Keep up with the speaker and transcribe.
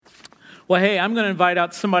Well, hey, I'm going to invite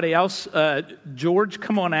out somebody else. George,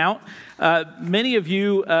 come on out. Many of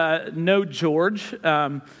you know George.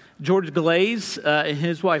 George Glaze and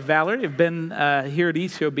his wife Valerie have been here at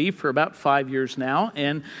ECOB for about 5 years now.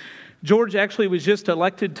 And George actually was just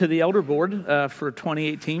elected to the elder board for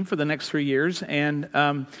 2018 for the next 3 years. And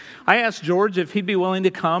I asked George if he'd be willing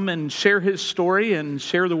to come and share his story and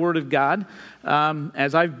share the Word of God.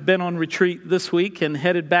 As I've been on retreat this week and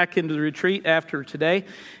headed back into the retreat after today.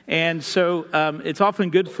 And so it's often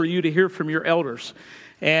good for you to hear from your elders.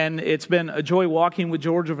 And it's been a joy walking with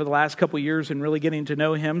George over the last couple of years and really getting to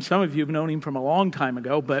know him. Some of you have known him from a long time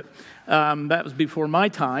ago, but that was before my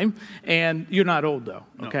time. And you're not old, though.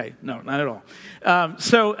 Okay, no, not at all.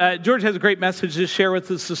 So George has a great message to share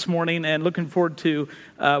with us this morning, and looking forward to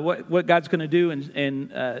what God's going to do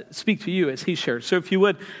and speak to you as he shares. So if you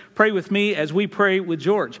would, pray with me as we pray with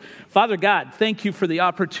George. Father God, thank you for the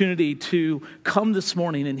opportunity to come this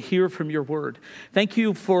morning and hear from your word. Thank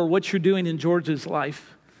you for what you're doing in George's life.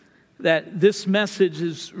 That this message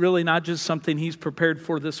is really not just something he's prepared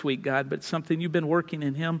for this week, God, but something you've been working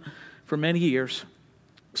in him for many years.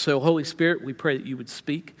 So, Holy Spirit, we pray that you would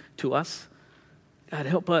speak to us. God,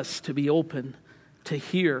 help us to be open to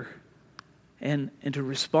hear and to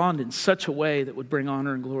respond in such a way that would bring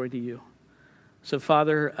honor and glory to you. So,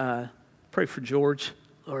 Father, pray for George.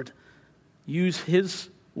 Lord, use his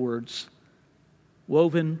words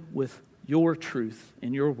woven with your truth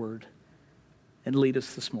in your word. And lead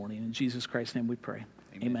us this morning. In Jesus Christ's name we pray.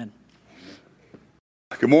 Amen.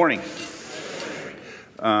 Good morning.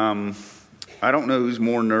 I don't know who's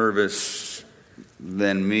more nervous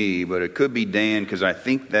than me, but it could be Dan, because I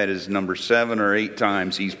think that is number 7 or 8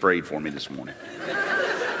 times he's prayed for me this morning.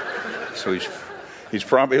 So he's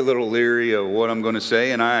probably a little leery of what I'm going to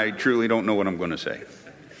say, and I truly don't know what I'm going to say.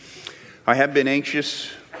 I have been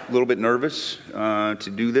anxious, a little bit nervous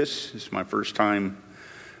to do this. This is my first time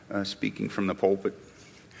speaking from the pulpit.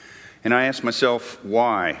 And I asked myself,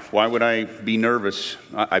 why? Why would I be nervous?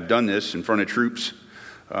 I've done this in front of troops.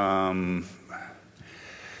 And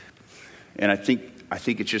I think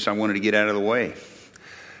it's just I wanted to get out of the way.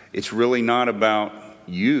 It's really not about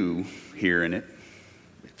you hearing it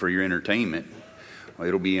for your entertainment. Well,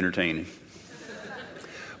 it'll be entertaining.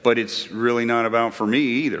 But it's really not about for me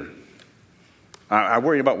either. I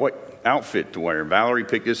worry about what outfit to wear. Valerie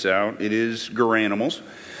picked this out. It is Garanimals.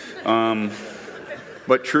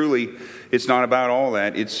 But truly, it's not about all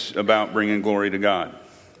that. It's about bringing glory to God.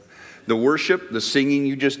 The worship, the singing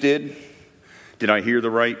you just did I hear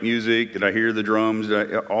the right music? Did I hear the drums?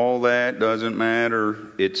 All that doesn't matter.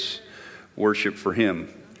 It's worship for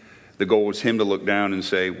Him. The goal is Him to look down and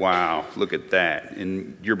say, wow, look at that.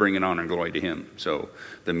 And you're bringing honor and glory to Him. So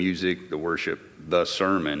the music, the worship, the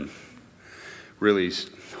sermon really is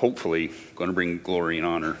hopefully going to bring glory and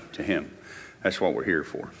honor to Him. That's what we're here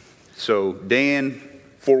for. So Dan,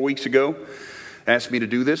 4 weeks ago, asked me to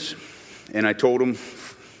do this, and I told him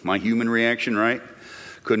my human reaction, right?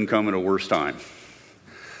 Couldn't come at a worse time.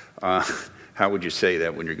 How would you say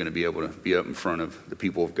that when you're going to be able to be up in front of the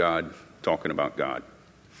people of God talking about God?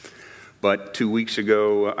 But 2 weeks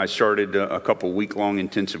ago, I started a couple week-long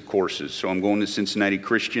intensive courses. So I'm going to Cincinnati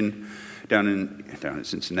Christian down in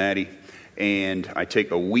Cincinnati, and I take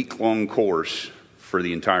a week-long course for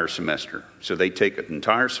the entire semester. So they take an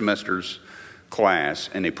entire semester's class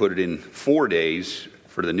and they put it in 4 days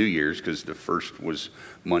for the New Year's, because the first was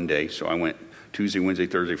Monday. So I went Tuesday, Wednesday,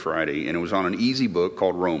 Thursday, Friday, and it was on an easy book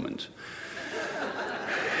called Romans.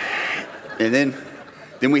 And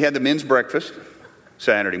then we had the men's breakfast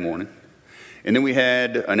Saturday morning. And then we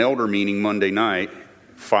had an elder meeting Monday night,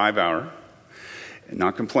 5 hour,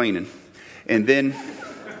 not complaining. And then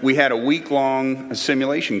we had a week-long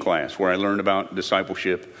simulation class where I learned about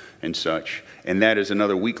discipleship and such. And that is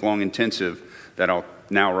another week-long intensive that I'll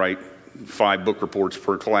now write 5 book reports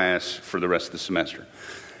per class for the rest of the semester.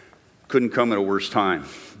 Couldn't come at a worse time.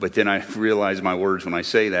 But then I realized my words when I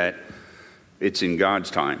say that, it's in God's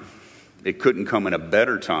time. It couldn't come at a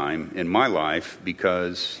better time in my life,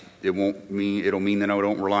 because it'll mean that I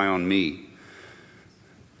don't rely on me.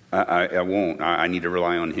 I won't. I need to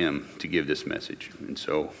rely on Him to give this message. And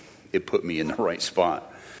so it put me in the right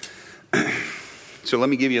spot. So let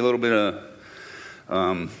me give you a little bit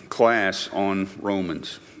of class on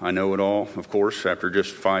Romans. I know it all, of course, after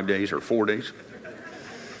just 5 days or 4 days.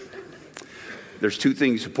 There's 2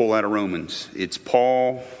 things to pull out of Romans. It's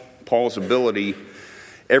Paul's ability.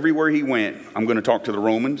 Everywhere he went, I'm going to talk to the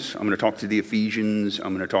Romans. I'm going to talk to the Ephesians.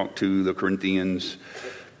 I'm going to talk to the Corinthians.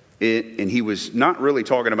 And he was not really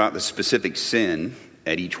talking about the specific sin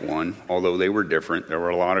at each one, although they were different. There were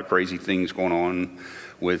a lot of crazy things going on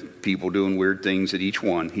with people doing weird things at each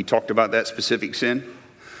one. He talked about that specific sin,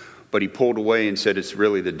 but he pulled away and said it's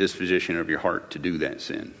really the disposition of your heart to do that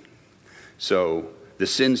sin. So the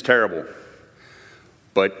sin's terrible,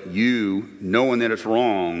 but you, knowing that it's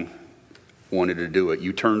wrong, wanted to do it.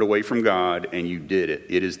 You turned away from God and you did it.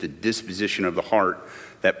 It is the disposition of the heart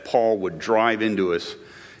that Paul would drive into us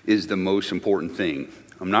is the most important thing.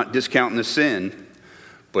 I'm not discounting the sin,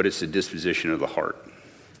 but it's the disposition of the heart.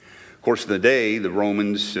 Of course, in the day, the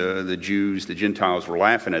Romans, the Jews, the Gentiles were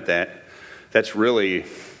laughing at that. That's a really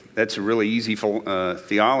easy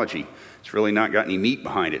theology. It's really not got any meat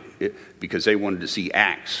behind it because they wanted to see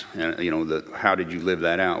acts. How did you live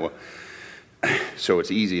that out? Well, so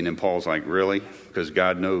it's easy, and then Paul's like, really? Because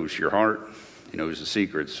God knows your heart. He knows the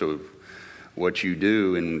secrets. So what you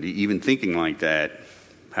do, and even thinking like that,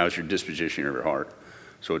 how's your disposition of your heart?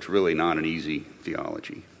 So it's really not an easy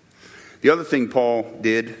theology. The other thing Paul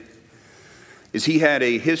did is he had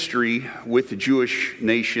a history with the Jewish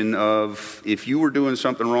nation of if you were doing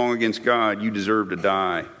something wrong against God, you deserve to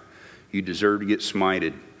die. You deserve to get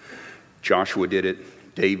smited. Joshua did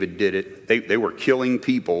it. David did it. They were killing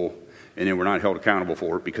people, and they were not held accountable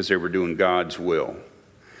for it because they were doing God's will.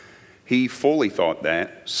 He fully thought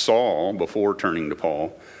that. Saul, before turning to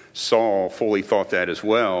Paul, Saul fully thought that as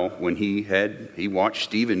well when he watched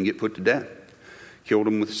Stephen get put to death. Killed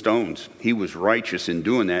him with stones. He was righteous in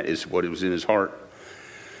doing that, is what was in his heart.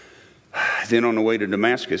 Then on the way to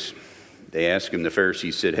Damascus, they asked him, the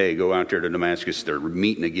Pharisees said, hey, go out there to Damascus. They're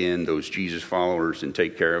meeting again, those Jesus followers, and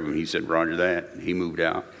take care of them. He said, roger that. He moved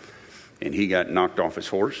out, and he got knocked off his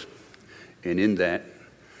horse. And in that,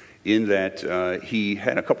 he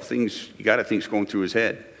had a couple things, you got to think, going through his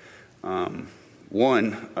head.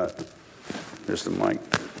 One, there's the mic.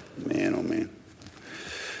 Man, oh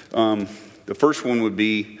man. The first one would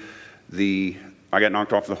be I got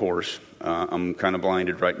knocked off the horse. I'm kind of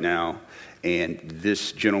blinded right now. And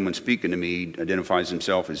this gentleman speaking to me identifies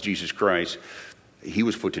himself as Jesus Christ. He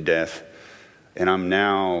was put to death. And I'm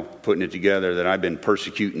now putting it together that I've been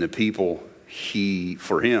persecuting the people.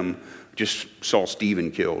 For him, just saw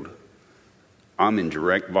Stephen killed. I'm in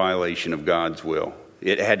direct violation of God's will.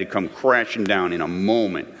 It had to come crashing down in a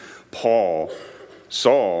moment. Saul,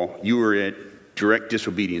 you were at direct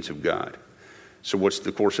disobedience of God. So what's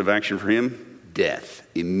the course of action for him? Death,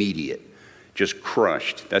 immediate, just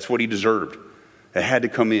crushed. That's what he deserved. It had to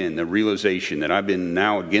come in, the realization that I've been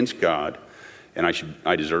now against God and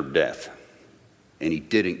I deserve death. And he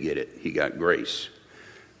didn't get it. He got grace.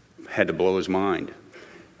 Had to blow his mind.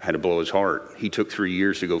 Had to blow his heart. He took 3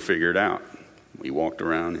 years to go figure it out. He walked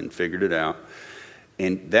around and figured it out.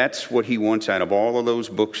 And that's what he wants out of all of those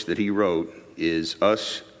books that he wrote, is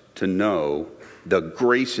us to know the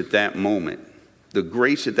grace at that moment. The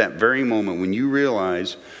grace at that very moment when you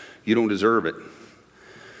realize you don't deserve it.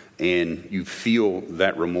 And you feel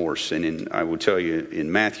that remorse. And I will tell you,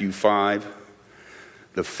 in Matthew 5,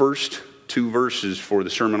 the first 2 verses for the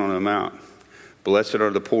Sermon on the Mount, blessed are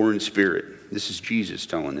the poor in spirit. This is Jesus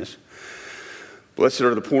telling this. Blessed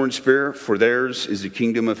are the poor in spirit, for theirs is the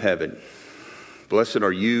kingdom of heaven. Blessed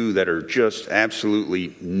are you that are just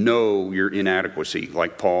absolutely know your inadequacy,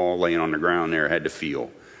 like Paul laying on the ground there had to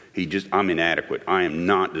feel. I'm inadequate. I am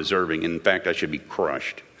not deserving. In fact, I should be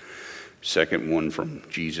crushed. Second one from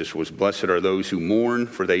Jesus was, blessed are those who mourn,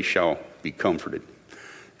 for they shall be comforted.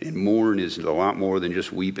 And mourn is a lot more than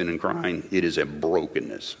just weeping and crying. It is a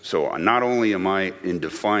brokenness. So not only am I in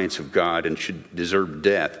defiance of God and should deserve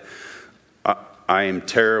death, I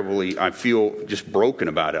feel just broken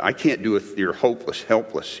about it. I can't do it. You're hopeless,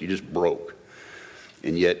 helpless. You just broke.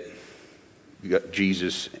 And yet, you got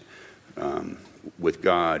Jesus with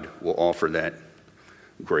God will offer that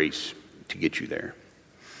grace to get you there.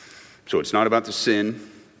 So it's not about the sin.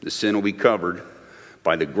 The sin will be covered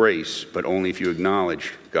by the grace, but only if you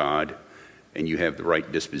acknowledge God and you have the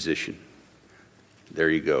right disposition. There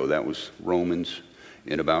you go. That was Romans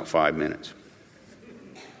in about 5 minutes.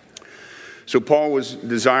 So Paul was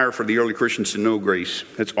desire for the early Christians to know grace.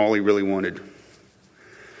 That's all he really wanted.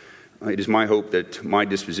 It is my hope that my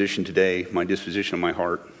disposition today, my disposition of my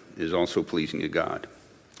heart, is also pleasing to God.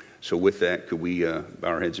 So with that, could we bow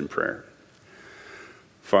our heads in prayer?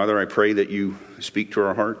 Father, I pray that you speak to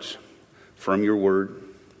our hearts from your word,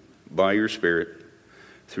 by your Spirit,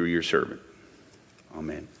 through your servant.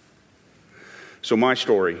 Amen. So my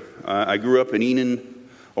story, I grew up in Enon,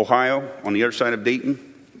 Ohio, on the other side of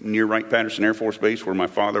Dayton, near Wright-Patterson Air Force Base, where my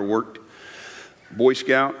father worked. Boy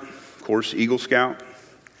Scout, of course, Eagle Scout.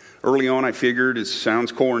 Early on, I figured, it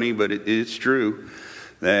sounds corny, but it's true,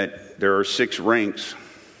 that there are 6 ranks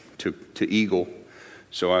to Eagle.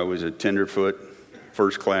 So I was a tenderfoot,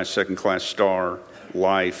 first class, second class star,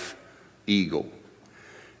 life, eagle.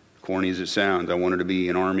 Corny as it sounds, I wanted to be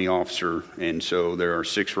an Army officer, and so there are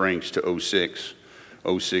 6 ranks to 06.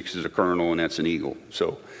 06 is a colonel, and that's an eagle.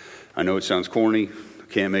 So I know it sounds corny,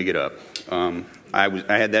 can't make it up. I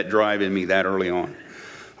had that drive in me that early on.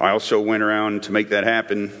 I also went around to make that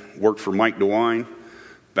happen, worked for Mike DeWine,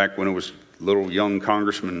 back when it was little young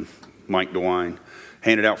Congressman Mike DeWine,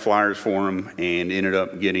 handed out flyers for him, and ended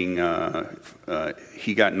up getting,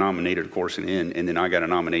 he got nominated, of course, and then I got a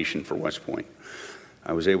nomination for West Point.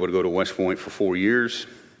 I was able to go to West Point for 4 years,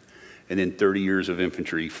 and then 30 years of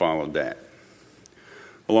infantry followed that.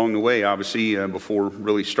 Along the way, obviously, before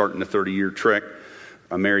really starting the 30-year trek,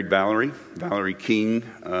 I married Valerie King,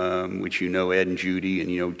 which you know Ed and Judy, and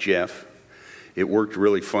you know Jeff. It worked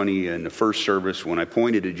really funny in the first service when I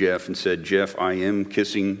pointed to Jeff and said, "Jeff, I am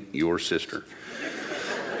kissing your sister."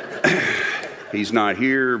 He's not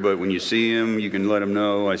here, but when you see him, you can let him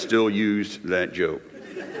know I still used that joke.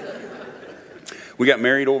 We got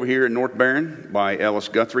married over here in North Barron by Ellis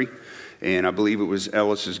Guthrie, and I believe it was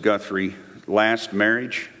Ellis's Guthrie last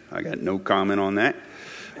marriage. I got no comment on that.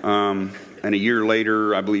 And a year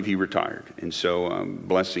later, I believe he retired, and so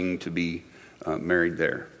blessing to be married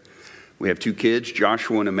there. We have 2 kids,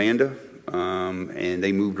 Joshua and Amanda, and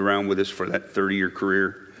they moved around with us for that 30-year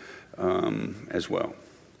career as well.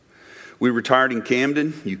 We retired in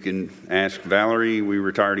Camden. You can ask Valerie. We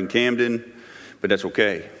retired in Camden, but that's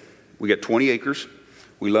okay. We got 20 acres.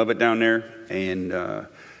 We love it down there, and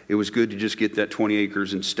it was good to just get that 20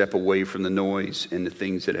 acres and step away from the noise and the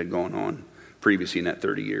things that had gone on previously in that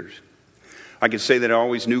 30 years. I could say that I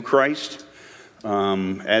always knew Christ.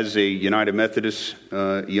 As a United Methodist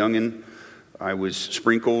youngin', I was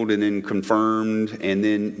sprinkled and then confirmed and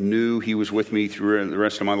then knew he was with me through the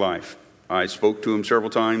rest of my life. I spoke to him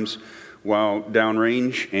several times while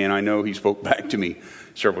downrange, and I know he spoke back to me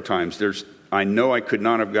several times. I know I could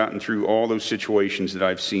not have gotten through all those situations that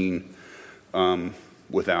I've seen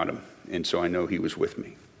without him, and so I know he was with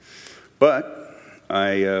me. But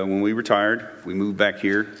when we retired, we moved back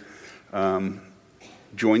here,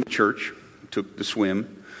 joined the church, took the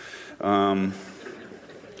swim,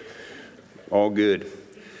 all good.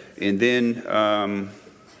 And then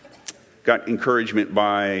got encouragement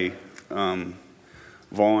by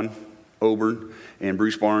Vaughn Oburn and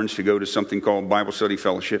Bruce Barnes to go to something called Bible Study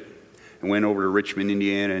Fellowship, and went over to Richmond,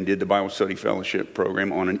 Indiana, and did the Bible Study Fellowship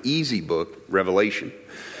program on an easy book, Revelation.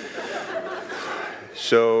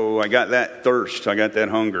 So I got that thirst, I got that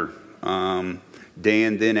hunger.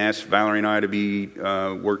 Dan then asked Valerie and I to be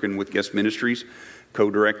working with Guest Ministries,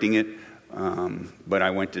 co-directing it. But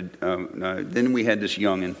I went to, then we had this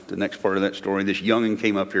youngin', the next part of that story. This youngin'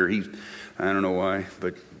 came up here. I don't know why,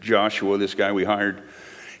 but Joshua, this guy we hired,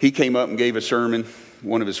 he came up and gave a sermon,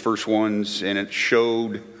 one of his first ones, and it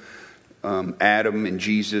showed Adam and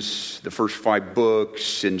Jesus, the first 5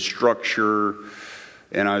 books and structure.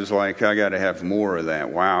 And I was like, I got to have more of that.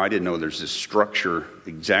 Wow, I didn't know there's this structure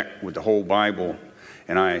exact with the whole Bible.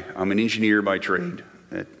 And I'm an engineer by trade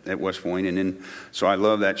at West Point, and then so I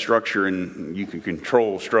love that structure, and you can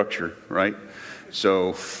control structure, right? So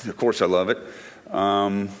of course I love it.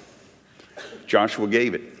 Joshua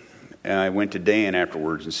gave it, and I went to Dan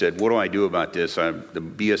afterwards and said, "What do I do about this? The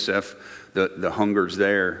BSF, the hunger's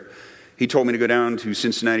there." He told me to go down to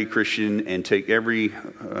Cincinnati Christian and take every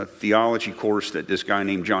theology course that this guy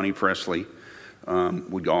named Johnny Presley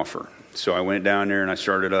would offer. So I went down there and I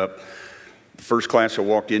started up. The first class I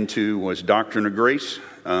walked into was Doctrine of Grace.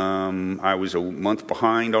 I was a month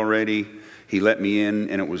behind already. He let me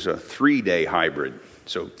in, and it was a 3-day hybrid.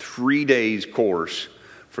 So 3 days course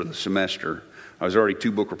for the semester. I was already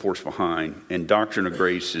 2 book reports behind, and Doctrine of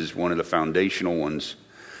Grace is one of the foundational ones.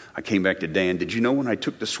 I came back to Dan, "Did you know when I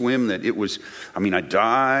took the swim that it was, I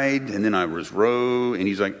died, and then I was rowed?" And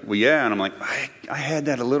he's like, "Well, yeah." And I'm like, I had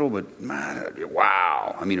that a little, but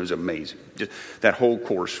wow. It was amazing. That whole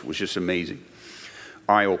course was just amazing.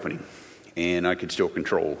 Eye-opening. And I could still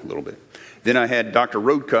control a little bit. Then I had Dr.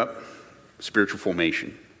 Roadcup, Spiritual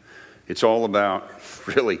Formation. It's all about,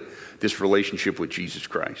 really, this relationship with Jesus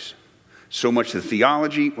Christ. So much the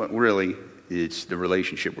theology, but really, it's the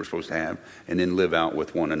relationship we're supposed to have and then live out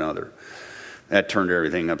with one another. That turned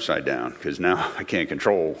everything upside down, because now I can't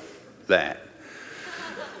control that.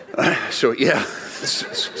 So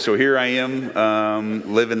here I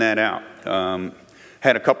am living that out.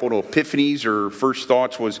 Had a couple of epiphanies or first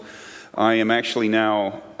thoughts was, I am actually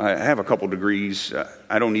now, I have a couple degrees.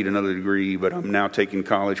 I don't need another degree, but I'm now taking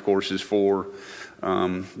college courses for,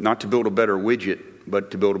 not to build a better widget,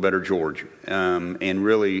 but to build a better George, and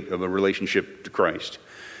really of a relationship to Christ.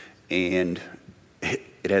 And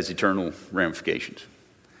it has eternal ramifications.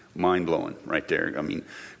 Mind-blowing right there. I mean,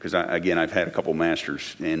 because I've had a couple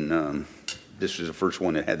masters, and this was the first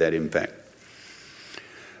one that had that impact.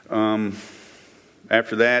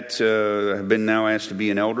 After that, I've been now asked to be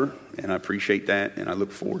an elder, and I appreciate that, and I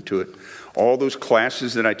look forward to it. All those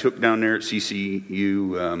classes that I took down there at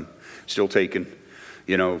CCU, still taking.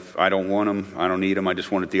 You know, I don't want them, I don't need them, I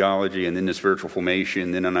just wanted theology, and then the spiritual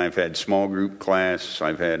formation. Then I've had small group class,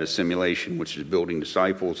 I've had assimilation, which is building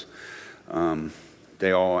disciples.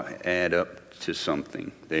 They all add up to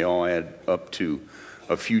something. They all add up to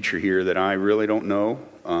a future here that I really don't know.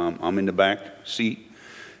 I'm in the back seat,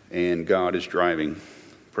 and God is driving.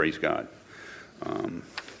 Praise God.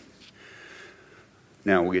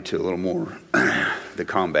 Now we'll get to a little more the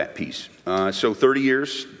combat piece. So 30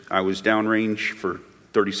 years, I was downrange for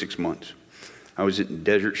 36 months. I was in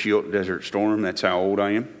Desert Shield, Desert Storm. That's how old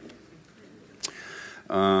I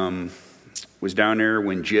am. Was down there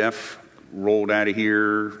when Jeff rolled out of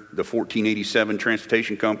here, the 1487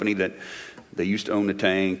 transportation company that they used to own the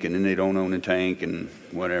tank, and then they don't own the tank, and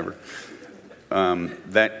whatever.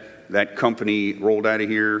 That company rolled out of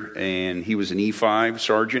here, and he was an E5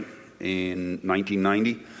 sergeant in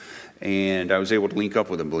 1990, and I was able to link up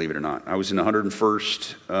with him, believe it or not. I was in the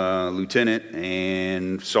 101st lieutenant,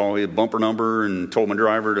 and saw a bumper number, and told my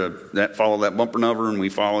driver to follow that bumper number, and we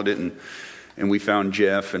followed it, and we found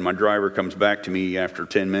Jeff, and my driver comes back to me after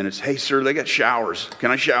 10 minutes. Hey, sir, they got showers.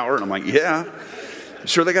 Can I shower? And I'm like, yeah.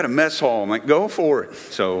 Sir, they got a mess hall. I'm like, go for it.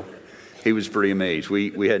 So he was pretty amazed.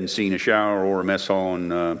 We hadn't seen a shower or a mess hall in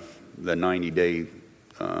the 90-day,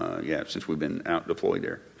 since we've been out deployed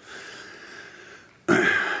there.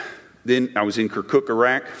 Then I was in Kirkuk,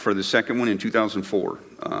 Iraq for the second one in 2004,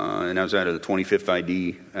 and I was out of the 25th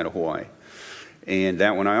ID out of Hawaii. And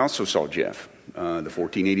that one I also saw Jeff. The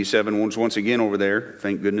 1487 one's once again over there.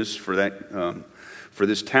 Thank goodness for that, for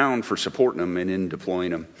this town for supporting them and in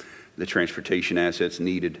deploying them, the transportation assets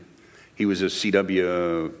needed. He was a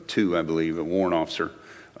CW2, I believe, a warrant officer,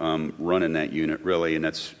 running that unit really, and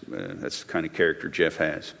that's the kind of character Jeff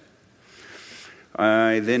has.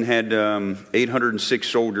 I then had 806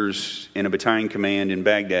 soldiers in a battalion command in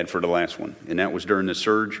Baghdad for the last one, and that was during the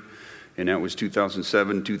surge, and that was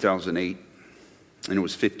 2007, 2008, and it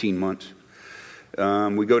was 15 months.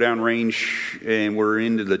 We go down range, and we're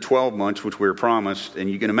into the 12 months, which we were promised,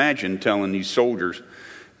 and you can imagine telling these soldiers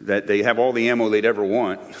that they have all the ammo they'd ever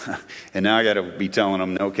want, and now I got to be telling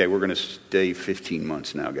them, okay, we're going to stay 15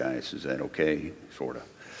 months now, guys. Is that okay? Sort of.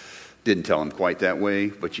 Didn't tell them quite that way,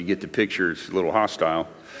 but you get the picture. It's a little hostile.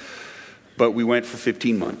 But we went for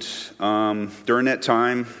 15 months. During that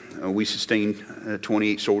time, we sustained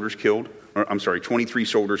 23 soldiers killed,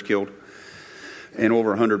 and over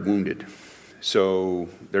 100 wounded. So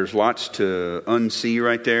there's lots to unsee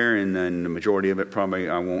right there, and then the majority of it probably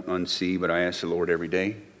I won't unsee, but I ask the Lord every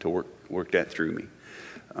day to work that through me.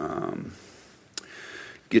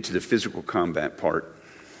 Get to the physical combat part.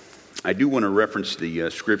 I do want to reference the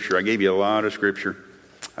scripture. I gave you a lot of scripture.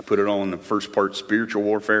 I put it all in the first part, spiritual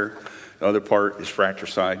warfare. The other part is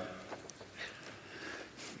fratricide.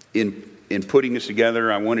 In putting this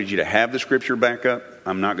together, I wanted you to have the scripture back up.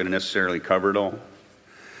 I'm not going to necessarily cover it all.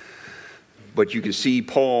 But you can see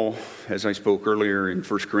Paul, as I spoke earlier in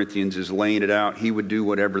 1 Corinthians, is laying it out. He would do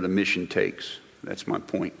whatever the mission takes. That's my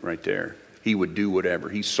point right there. He would do whatever.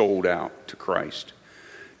 He sold out to Christ.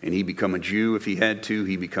 And he become a Jew if he had to.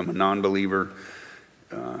 He become a non-believer,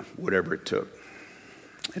 whatever it took.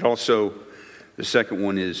 And also, the second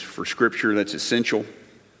one is for scripture that's essential.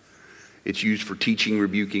 It's used for teaching,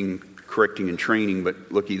 rebuking, correcting, and training.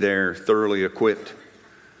 But looky there, thoroughly equipped.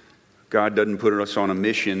 God doesn't put us on a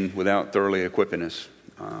mission without thoroughly equipping us.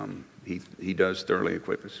 He does thoroughly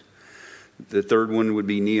equip us. The third one would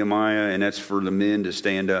be Nehemiah, and that's for the men to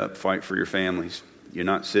stand up, fight for your families. You're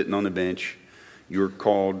not sitting on the bench. You're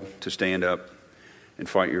called to stand up and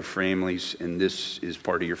fight your families, and this is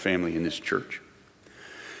part of your family in this church.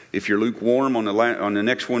 If you're lukewarm on the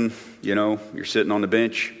next one, you're sitting on the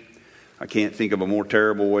bench. I can't think of a more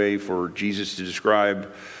terrible way for Jesus to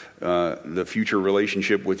describe the future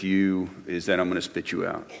relationship with you is that I'm going to spit you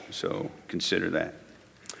out. So consider that.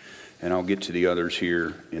 And I'll get to the others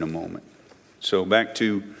here in a moment. So back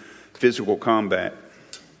to physical combat.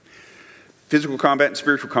 Physical combat and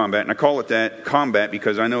spiritual combat. And I call it that combat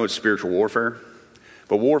because I know it's spiritual warfare.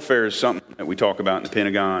 But warfare is something that we talk about in the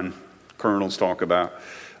Pentagon, colonels talk about.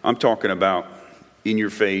 I'm talking about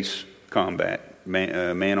in-your-face combat,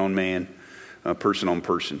 man on man, person on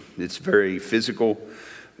person. It's very physical,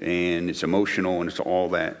 and it's emotional, and it's all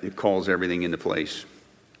that. It calls everything into place.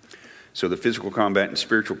 So the physical combat and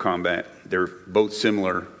spiritual combat, they're both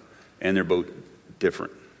similar, and they're both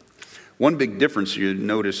different. One big difference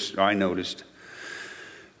I noticed,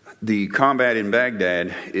 the combat in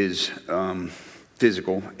Baghdad is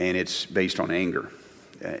physical, and it's based on anger.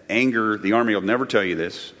 Anger, the Army will never tell you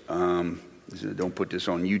this. Don't put this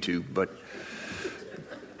on YouTube, but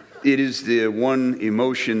it is the one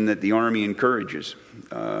emotion that the Army encourages.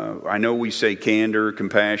 I know we say candor,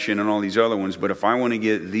 compassion, and all these other ones, but if I want to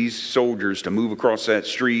get these soldiers to move across that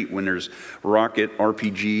street when there's rocket,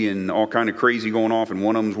 RPG, and all kind of crazy going off and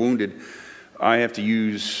one of them's wounded, I have to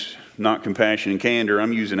use not compassion and candor.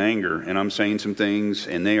 I'm using anger, and I'm saying some things,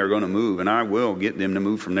 and they are going to move, and I will get them to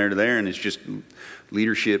move from there to there, and it's just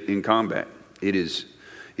leadership in combat. It is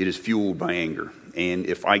fueled by anger, and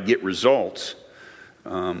if I get results,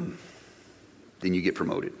 then you get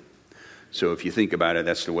promoted. So if you think about it,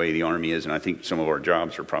 that's the way the Army is, and I think some of our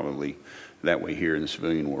jobs are probably that way here in the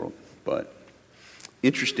civilian world. But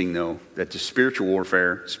interesting, though, that the spiritual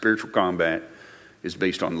warfare, spiritual combat, is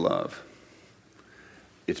based on love.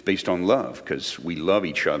 It's based on love because we love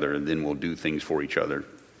each other, and then we'll do things for each other.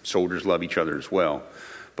 Soldiers love each other as well,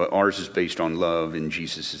 but ours is based on love in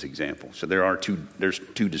Jesus' example. So there's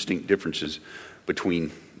two distinct differences between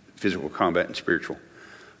physical combat and spiritual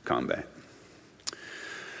combat.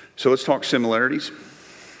 So let's talk similarities.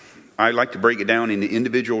 I like to break it down into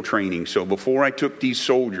individual training. So before I took these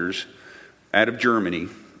soldiers out of Germany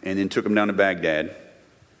and then took them down to Baghdad,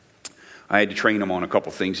 I had to train them on a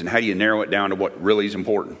couple things. And how do you narrow it down to what really is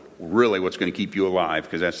important? Really what's going to keep you alive,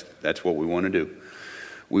 because that's what we want to do.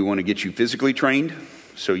 We want to get you physically trained,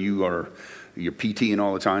 so you're PTing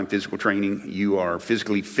all the time, physical training. You are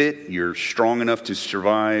physically fit. You're strong enough to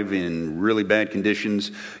survive in really bad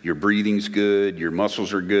conditions. Your breathing's good. Your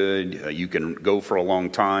muscles are good. You can go for a long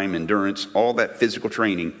time, endurance. All that physical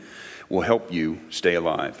training will help you stay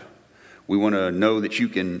alive. We want to know that you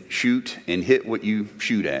can shoot and hit what you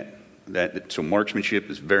shoot at. So marksmanship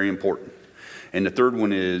is very important. And the third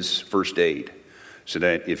one is first aid, so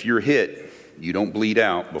that if you're hit, you don't bleed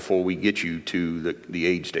out before we get you to the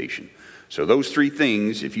aid station. So those three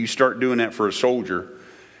things, if you start doing that for a soldier,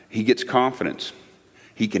 he gets confidence.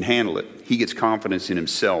 He can handle it. He gets confidence in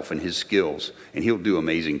himself and his skills, and he'll do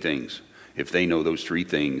amazing things if they know those three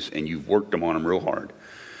things and you've worked them on them real hard.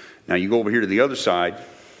 Now you go over here to the other side.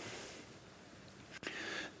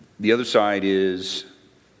 The other side is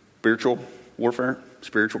spiritual warfare,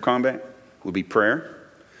 spiritual combat will be prayer.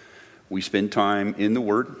 We spend time in the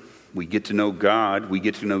Word. We get to know God. We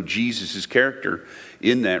get to know Jesus' character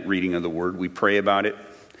in that reading of the Word. We pray about it.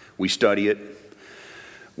 We study it.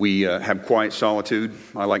 We have quiet solitude.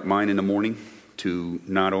 I like mine in the morning to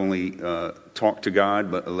not only talk to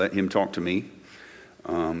God, but let Him talk to me.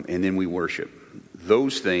 And then we worship.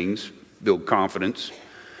 Those things build confidence,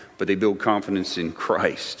 but they build confidence in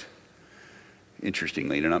Christ.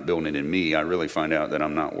 Interestingly, they're not building it in me. I really find out that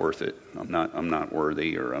I'm not worth it. I'm not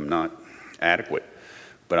worthy, or I'm not adequate.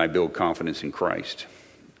 But I build confidence in Christ.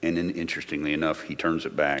 And then, interestingly enough, He turns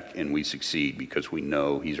it back and we succeed because we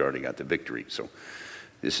know He's already got the victory. So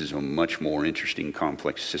this is a much more interesting,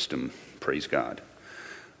 complex system. Praise God.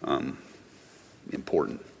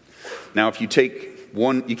 Important. Now, if you take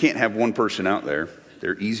one, you can't have one person out there.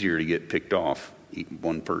 They're easier to get picked off,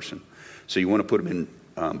 one person. So you want to put them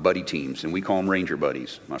in buddy teams, and we call them Ranger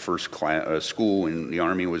buddies. My first school in the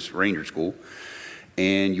Army was Ranger School.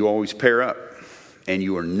 And you always pair up. And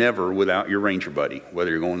you are never without your Ranger buddy.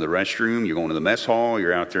 Whether you're going to the restroom, you're going to the mess hall,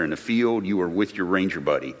 you're out there in the field, you are with your Ranger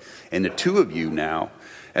buddy. And the two of you now,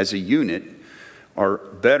 as a unit, are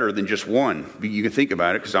better than just one. You can think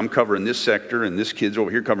about it, because I'm covering this sector, and this kid's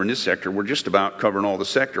over here covering this sector. We're just about covering all the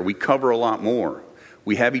sector. We cover a lot more.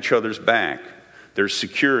 We have each other's back. There's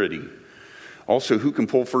security. Also, who can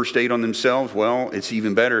pull first aid on themselves? Well, it's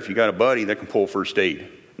even better if you got a buddy that can pull first aid.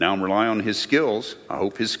 Now I'm relying on his skills. I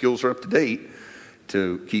hope his skills are up to date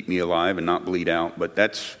to keep me alive and not bleed out. But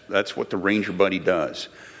that's what the Ranger buddy does.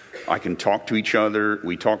 I can talk to each other.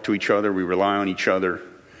 We talk to each other. We rely on each other.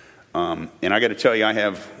 And I got to tell you, I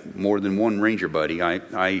have more than one Ranger buddy.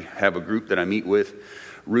 I have a group that I meet with.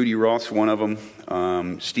 Rudy Roth's one of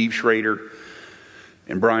them. Steve Schrader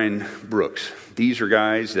and Brian Brooks. These are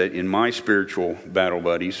guys that in my spiritual battle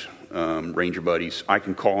buddies, Ranger buddies, I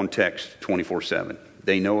can call and text 24/7.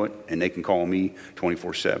 They know it, and they can call me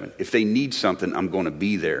 24/7. If they need something, I'm going to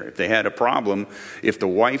be there. If they had a problem, if the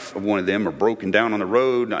wife of one of them are broken down on the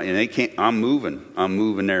road and they can't, I'm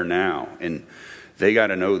moving there now. And they got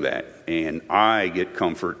to know that. And I get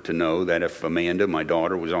comfort to know that if Amanda, my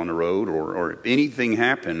daughter, was on the road or if anything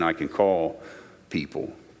happened, I can call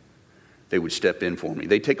people. They would step in for me.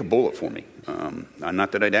 They'd take a bullet for me.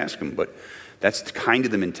 Not that I'd ask them, but that's kind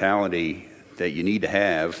of the mentality that you need to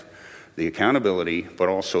have the accountability, but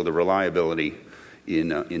also the reliability in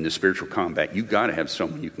the spiritual combat. You've got to have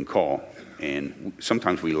someone you can call, and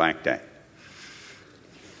sometimes we lack that.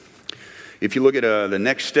 If you look at the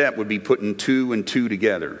next step would be putting 2 and 2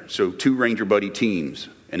 together. So 2 Ranger Buddy teams,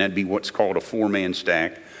 and that'd be what's called a 4-man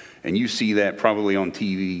stack. And you see that probably on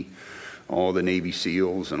TV, all the Navy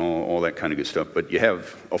SEALs and all that kind of good stuff. But you have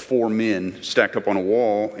 4 men stacked up on a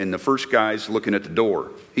wall, and the first guy's looking at the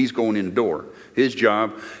door. He's going in the door. His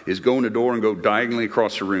job is go in the door and go diagonally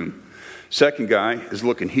across the room. Second guy is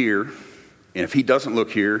looking here, and if he doesn't look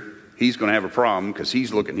here, he's going to have a problem because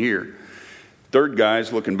he's looking here. Third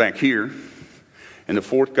guy's looking back here, and the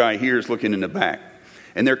fourth guy here is looking in the back.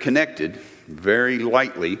 And they're connected very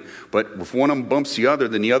lightly, but if one of them bumps the other,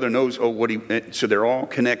 then the other knows, so they're all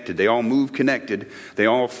connected. They all move connected. They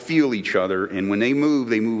all feel each other, and when they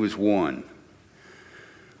move as one.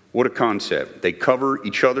 What a concept. They cover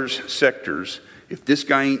each other's sectors. If this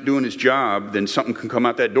guy ain't doing his job, then something can come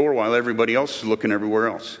out that door while everybody else is looking everywhere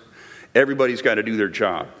else. Everybody's got to do their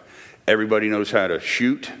job. Everybody knows how to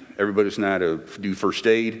shoot. Everybody knows how to do first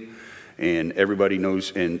aid. And everybody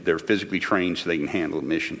knows, and they're physically trained so they can handle a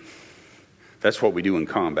mission. That's what we do in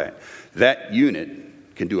combat. That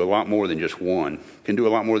unit can do a lot more than just one, can do a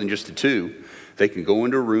lot more than just the 2. They can go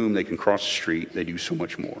into a room, they can cross the street, they do so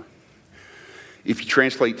much more. If you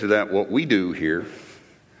translate to that what we do here,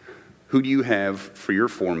 who do you have for your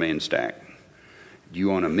 4-man stack? Do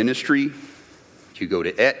you on a ministry? Do you go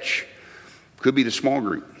to etch? Could be the small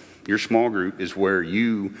group. Your small group is where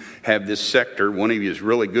you have this sector. One of you is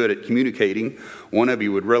really good at communicating. One of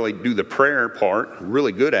you would really do the prayer part,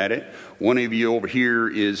 really good at it. One of you over here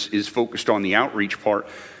is focused on the outreach part.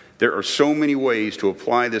 There are so many ways to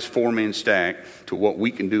apply this 4-man stack to what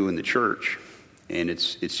we can do in the church. And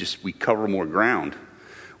it's just we cover more ground.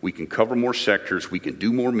 We can cover more sectors. We can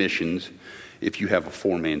do more missions if you have a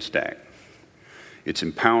 4-man stack. It's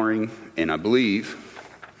empowering, and I believe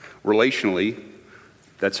relationally,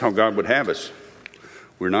 that's how God would have us.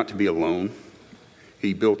 We're not to be alone.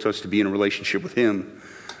 He built us to be in a relationship with Him.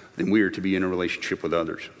 Then we are to be in a relationship with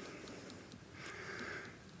others.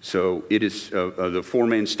 So it is the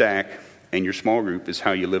 4-man stack and your small group is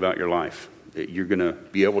how you live out your life. You're going to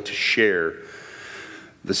be able to share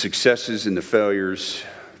the successes and the failures,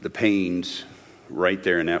 the pains, right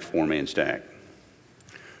there in that 4-man stack.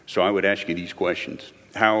 So I would ask you these questions.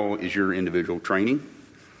 How is your individual training?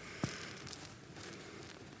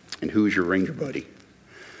 And who is your Ranger buddy?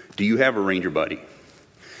 Do you have a Ranger buddy?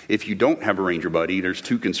 If you don't have a Ranger buddy, there's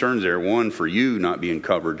 2 concerns there. One, for you not being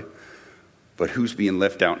covered, but who's being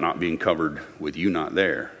left out not being covered with you not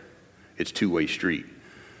there? It's 2-way street.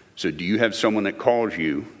 So do you have someone that calls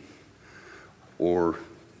you, or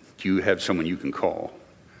do you have someone you can call?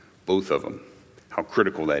 Both of them. How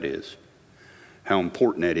critical that is. How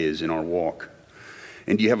important that is in our walk.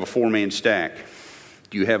 And do you have a 4-man stack?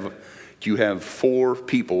 Do you have 4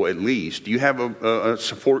 people at least? Do you have a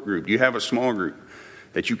support group? Do you have a small group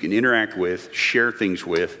that you can interact with, share things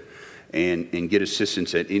with, and get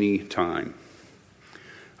assistance at any time?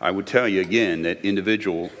 I would tell you again that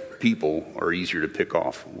individual people are easier to pick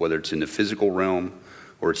off, whether it's in the physical realm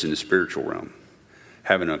or it's in the spiritual realm.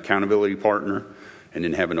 Having an accountability partner and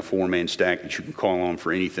then having a 4-man stack that you can call on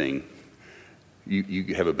for anything,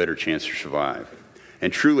 you have a better chance to survive.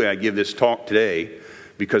 And truly, I give this talk today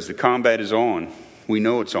because the combat is on. We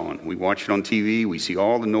know it's on. We watch it on TV. We see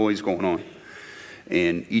all the noise going on.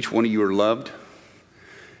 And each one of you are loved,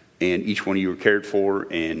 and each one of you are cared for,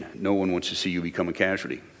 and no one wants to see you become a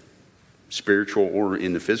casualty, spiritual or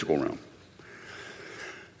in the physical realm.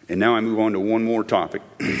 And now I move on to one more topic.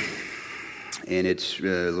 And it's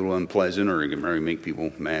a little unpleasant, or it can really make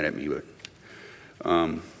people mad at me. But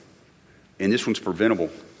and this one's preventable.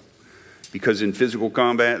 Because in physical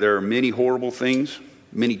combat, there are many horrible things,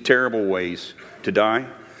 many terrible ways to die.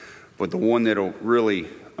 But the one that'll really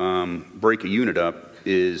break a unit up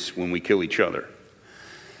is when we kill each other.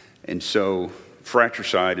 And so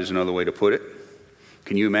fratricide is another way to put it.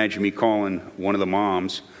 Can you imagine me calling one of the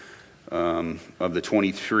moms of the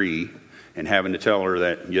 23 and having to tell her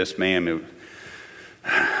that, yes, ma'am,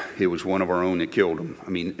 it was one of our own that killed him? I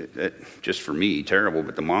mean, just for me, terrible,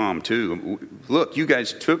 but the mom too. Look, you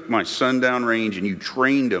guys took my son down range and you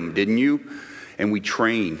trained him, didn't you? And we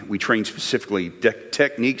train specifically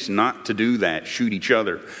techniques not to do that, shoot each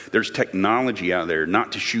other. There's technology out there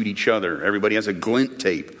not to shoot each other. Everybody has a glint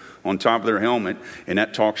tape on top of their helmet, and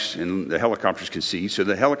that talks, and the helicopters can see, so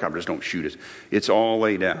the helicopters don't shoot us. It's all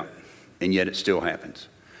laid out, and yet it still happens.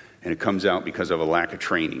 And it comes out because of a lack of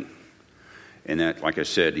training. And that, like I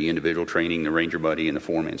said, the individual training, the Ranger Buddy, and the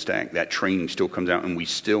 4-man stack, that training still comes out, and we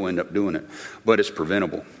still end up doing it. But it's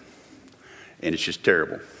preventable. and it's just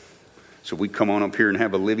terrible. So we come on up here and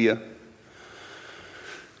have Olivia.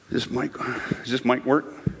 Does this mic work?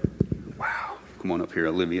 Wow. Come on up here,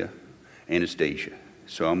 Olivia, Anastasia.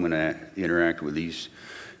 So I'm going to interact with these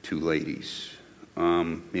two ladies.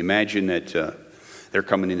 Imagine that they're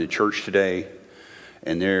coming into church today,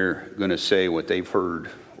 and they're going to say what they've heard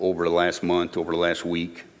over the last month, over the last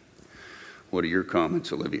week. What are your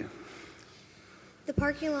comments, Olivia? The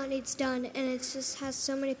parking lot needs done, and it just has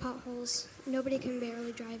so many potholes. Nobody can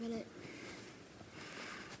barely drive in it.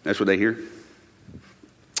 That's what they hear?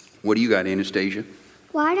 What do you got, Anastasia?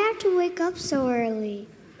 Why'd I have to wake up so early?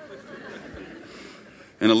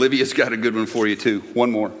 And Olivia's got a good one for you, too.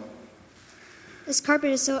 One more. This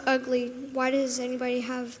carpet is so ugly. Why does anybody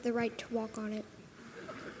have the right to walk on it?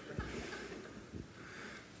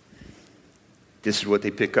 This is what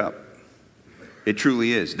they pick up. It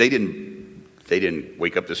truly is. They didn't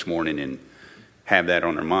wake up this morning and have that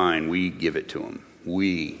on their mind. We give it to them.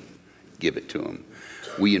 We give it to them.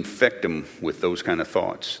 We infect them with those kind of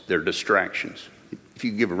thoughts. They're distractions. If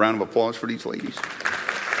you could give a round of applause for these ladies.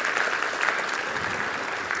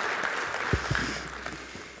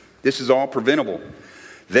 This is all preventable.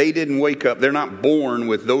 They didn't wake up. They're not born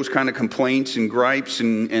with those kind of complaints and gripes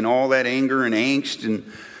and all that anger and angst.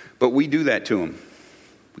 But we do that to them.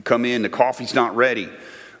 We come in, the coffee's not ready.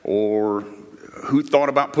 Or who thought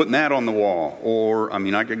about putting that on the wall? Or,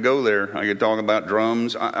 I could go there. I could talk about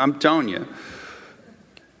drums. I'm telling you.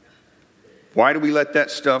 Why do we let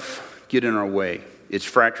that stuff get in our way? It's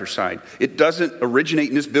fratricide. It doesn't originate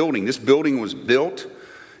in this building. This building was built.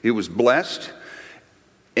 It was blessed.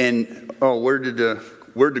 And, where did the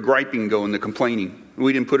griping go and the complaining?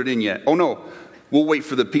 We didn't put it in yet. Oh, no. We'll wait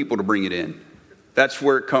for the people to bring it in. That's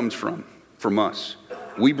where it comes from us.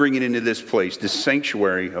 We bring it into this place, this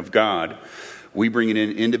sanctuary of God. We bring it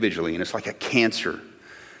in individually, and it's like a cancer.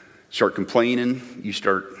 Start complaining, you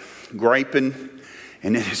start griping,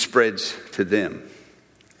 and then it spreads to them.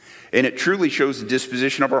 And it truly shows the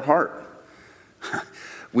disposition of our heart.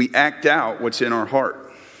 We act out what's in our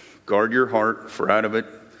heart. Guard your heart, for out of it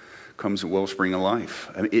comes a wellspring of life.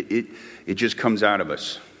 It just comes out of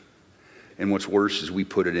us. And what's worse is we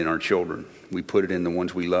put it in our children. We put it in the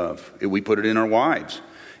ones we love. We put it in our wives.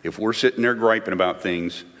 If we're sitting there griping about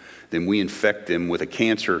things, then we infect them with a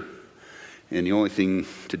cancer. And the only thing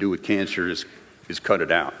to do with cancer is cut it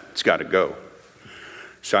out. It's got to go.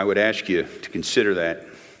 So I would ask you to consider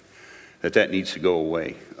that needs to go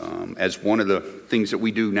away. As one of the things that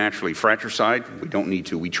we do naturally, fratricide, we don't need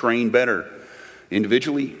to. We train better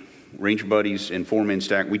individually, Ranger buddies and four-man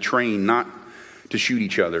stack. We train not to shoot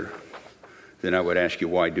each other. Then I would ask you,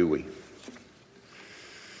 why do we?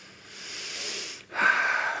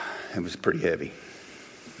 It was pretty heavy.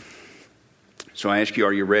 So I ask you,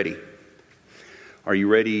 are you ready? Are you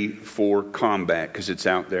ready for combat? Because it's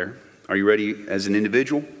out there. Are you ready as an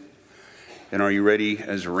individual? And are you ready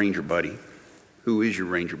as a Ranger buddy? Who is your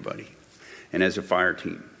Ranger buddy? And as a fire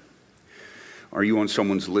team? Are you on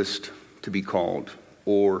someone's list to be called?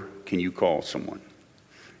 Or can you call someone?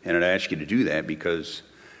 And I'd ask you to do that because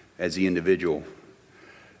as the individual,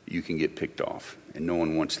 you can get picked off. And no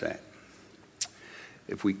one wants that.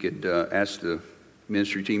 If we could ask the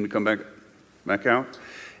ministry team to come back out,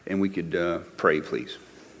 and we could pray, please.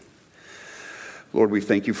 Lord, we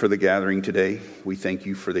thank you for the gathering today. We thank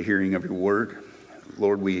you for the hearing of your word.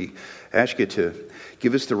 Lord, we ask you to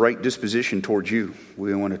give us the right disposition towards you.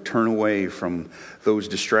 We want to turn away from those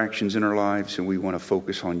distractions in our lives, and we want to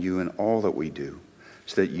focus on you in all that we do,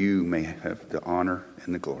 so that you may have the honor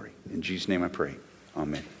and the glory. In Jesus' name I pray.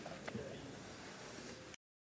 Amen.